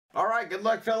All right, good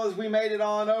luck, fellas. We made it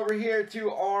on over here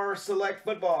to our select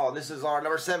football. This is our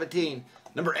number 17.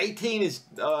 Number 18 is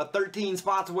 13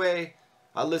 spots away.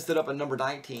 I listed up a number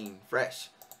 19, fresh.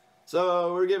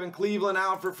 So we're giving Cleveland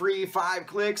out for free. 5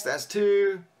 clicks. That's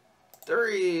 2,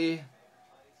 3,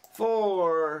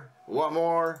 4. One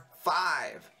more.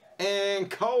 5. And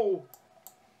Cole.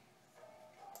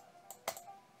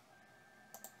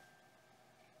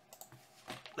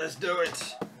 Let's do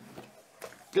it.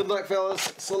 Good luck,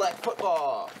 fellas. Select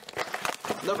football.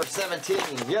 Number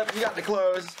 17. Yep, you got the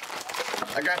close.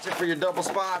 I got you for your double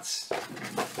spots.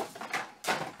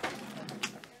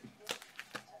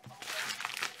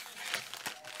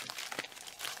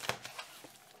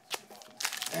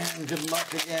 And good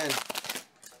luck again.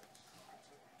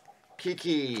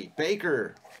 Kiki,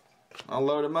 Baker. I'll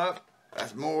load them up.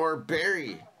 That's more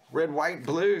Barry. Red, white,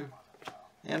 blue.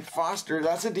 And Foster.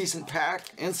 That's a decent pack.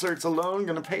 Inserts alone.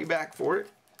 Going to pay back for it.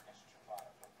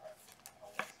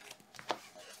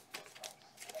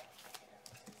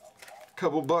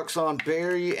 Couple bucks on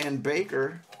Barry and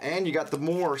Baker. And you got the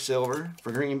Moore silver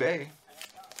for Green Bay.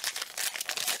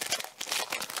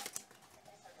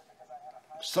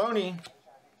 Sony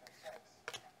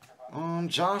on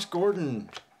Josh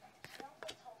Gordon.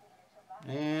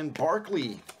 And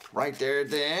Barkley right there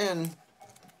at the end.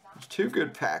 There's 2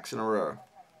 good packs in a row.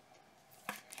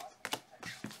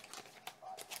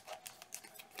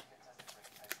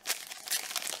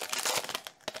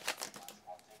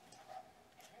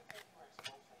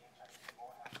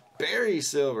 Barry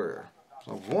silver.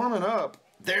 So warming up.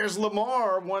 There's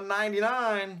Lamar,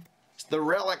 199. It's the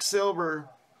relic silver.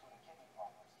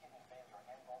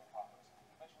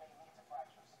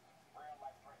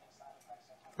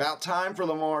 About time for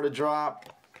Lamar to drop.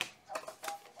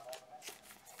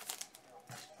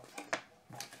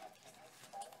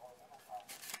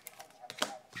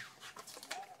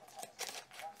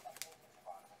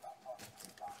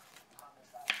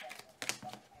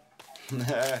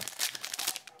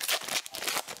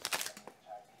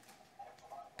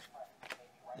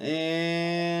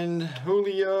 And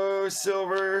Julio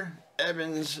silver,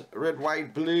 Evans red,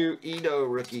 white, blue, Edo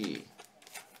rookie.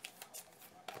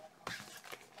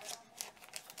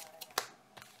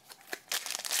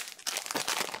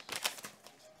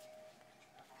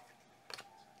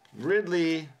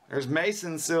 Ridley, there's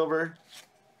Mason silver.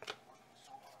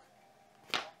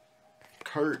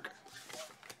 Kirk.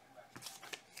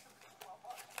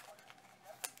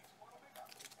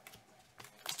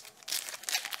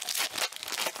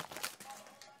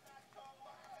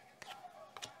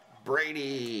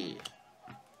 Brady.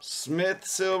 Smith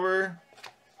silver.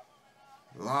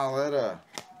 Laletta.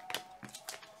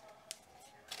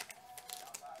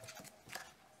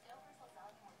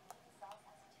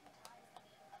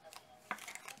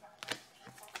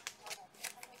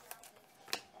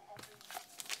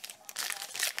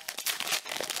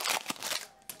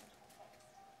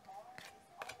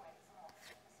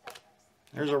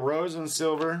 There's a Rosen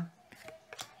silver.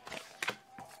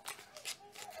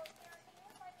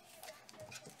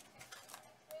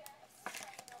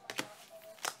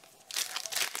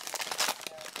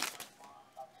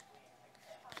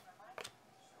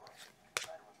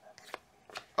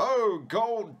 Oh,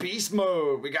 gold beast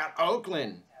mode. We got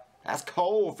Oakland. That's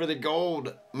Cole for the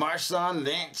gold. Marshawn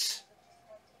Lynch.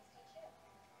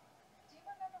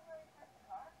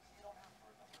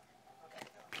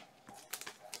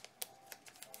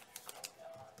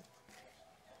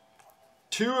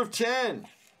 Two of 10.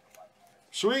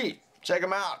 Sweet. Check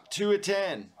them out. 2 of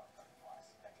 10.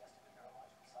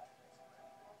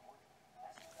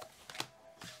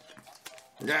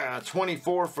 Yeah,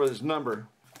 24 for this number.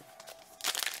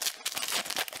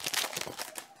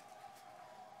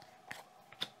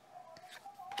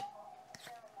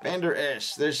 Vander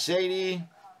Esch. There's Shady.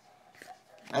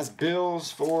 That's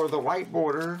Bills for the white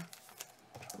border.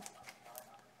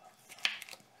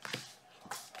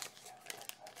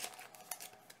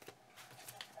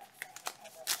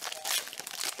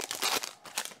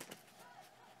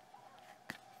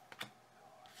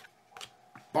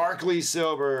 Barkley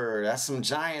silver. That's some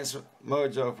Giants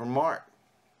mojo from Mark.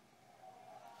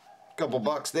 Couple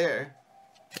bucks there.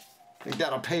 I think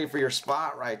that'll pay for your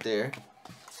spot right there.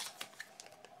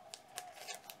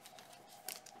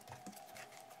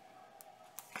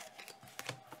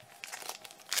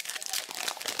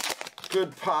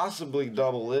 Could possibly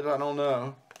double it. I don't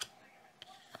know.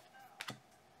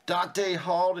 Dante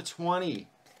Hall to 20.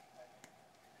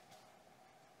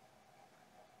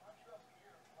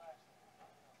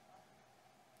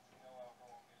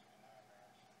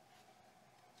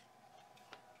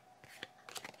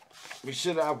 We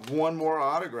should have one more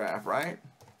autograph, right?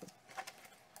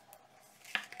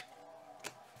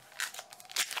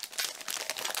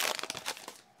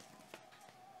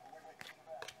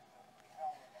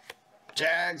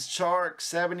 Jags Chark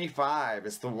 75.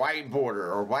 It's the white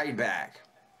border or white back.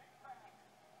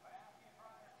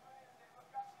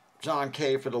 John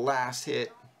K for the last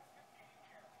hit.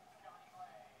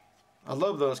 I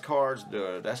love those cards,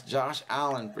 dude. That's Josh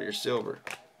Allen for your silver.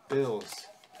 Bills.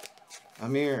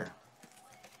 Amir.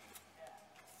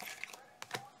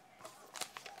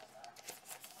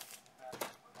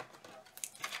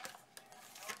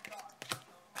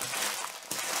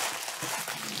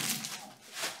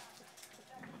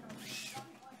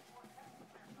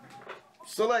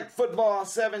 Select Football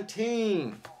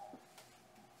 17.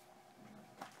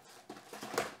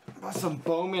 Got some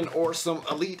Bowman or some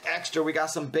Elite Extra. We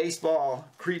got some baseball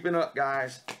creeping up,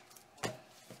 guys.